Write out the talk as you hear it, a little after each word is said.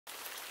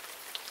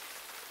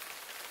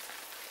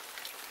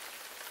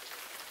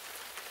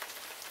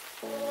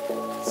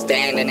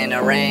Standing in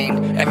the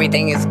rain,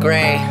 everything is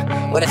gray,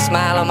 with a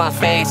smile on my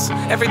face.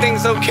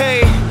 Everything's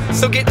okay,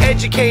 so get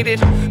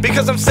educated,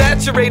 because I'm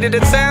saturated.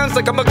 It sounds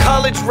like I'm a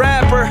college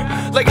rapper,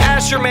 like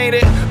Asher made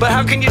it. But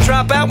how can you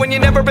drop out when you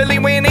never really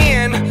went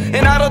in?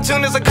 And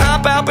auto-tune is a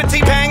cop-out, but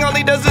T-Pain all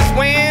he does is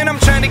win. I'm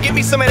trying to get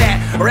me some of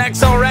that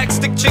racks on racks,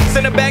 stick chicks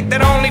in the back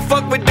that only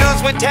fuck with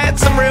dudes with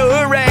tats, some real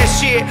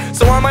hood-ass shit.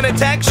 So I'm on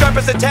attack, sharp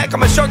as attack.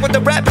 I'm a shark with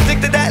the rap,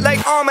 addicted to that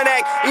like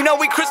almanac. You know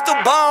we crystal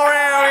ball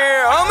around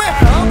here, homie.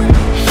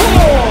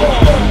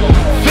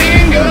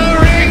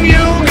 Fingering,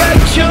 you got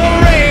your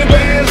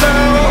Ray-Bans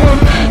on.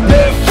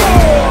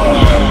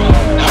 Therefore,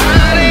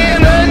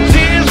 hiding the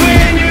tears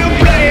when you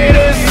play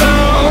this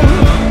song.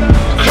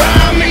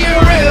 Cry me a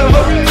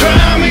river,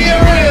 cry me a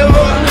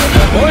river.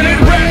 When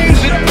it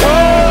rains, it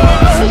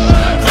pours.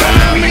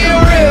 Cry me a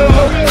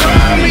river,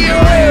 cry me a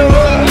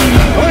river.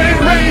 When it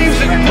rains,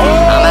 it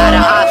pours. I'm out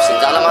of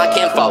options, all of my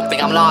kinfolk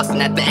think I'm lost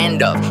and at the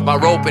end of my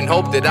rope and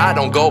hope that I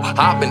don't go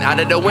hopping out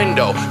of the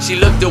window. She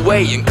looked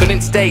away and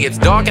couldn't stay. It's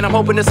dark and I'm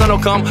hoping the sun will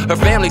come. Her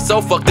family's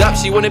so fucked up,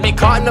 she wouldn't be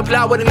caught in a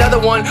plot with another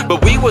one.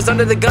 But we was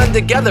under the gun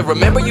together.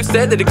 Remember you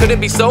said that it couldn't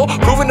be so?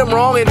 Proving them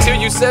wrong until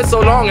you said so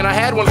long. And I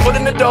had one foot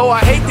in the door. I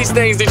hate these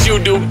things that you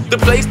do. The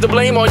place to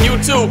blame on you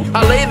too.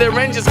 I lay there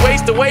and just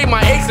waste away.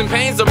 My aches and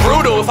pains are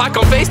brutal. If I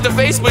come face to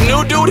face with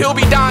new dude, he'll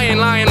be dying,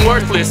 lying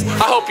worthless.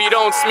 I hope you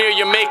don't smear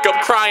your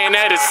makeup crying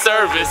at his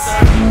service.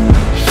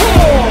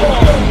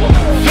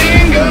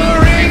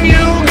 Fingering,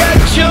 you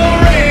got your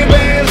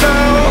Ray-Bans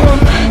on.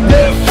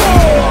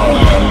 Therefore,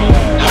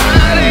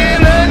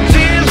 hiding the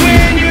tears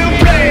when you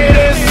play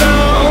this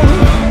song.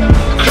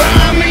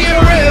 Cry me a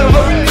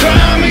river,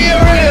 cry me a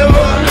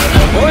river.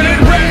 When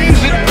it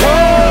rains, it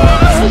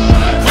pours.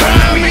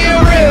 Cry me a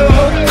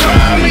river,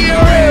 cry me a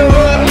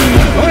river.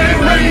 When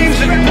it rains,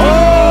 it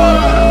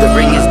pours. The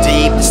ring is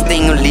deep, this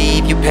thing will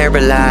leave you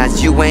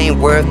paralyzed. You ain't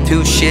worth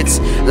two shits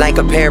like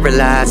a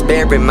paralyzed.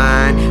 Bear in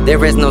mind,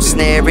 there is no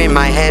snare in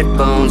my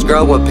headphones.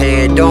 Grow a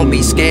pair, don't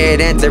be scared,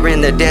 enter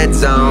in the dead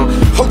zone.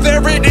 Oh,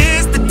 there it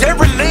is, the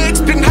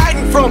derelict's been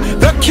hiding from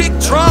the kick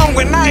drum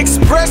when I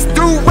express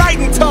through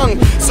writing tongue.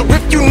 So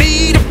if you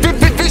need a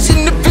vivid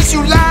vision to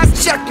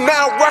visualize, check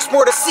Mount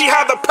Rushmore to see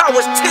how the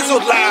powers chisel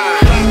lie.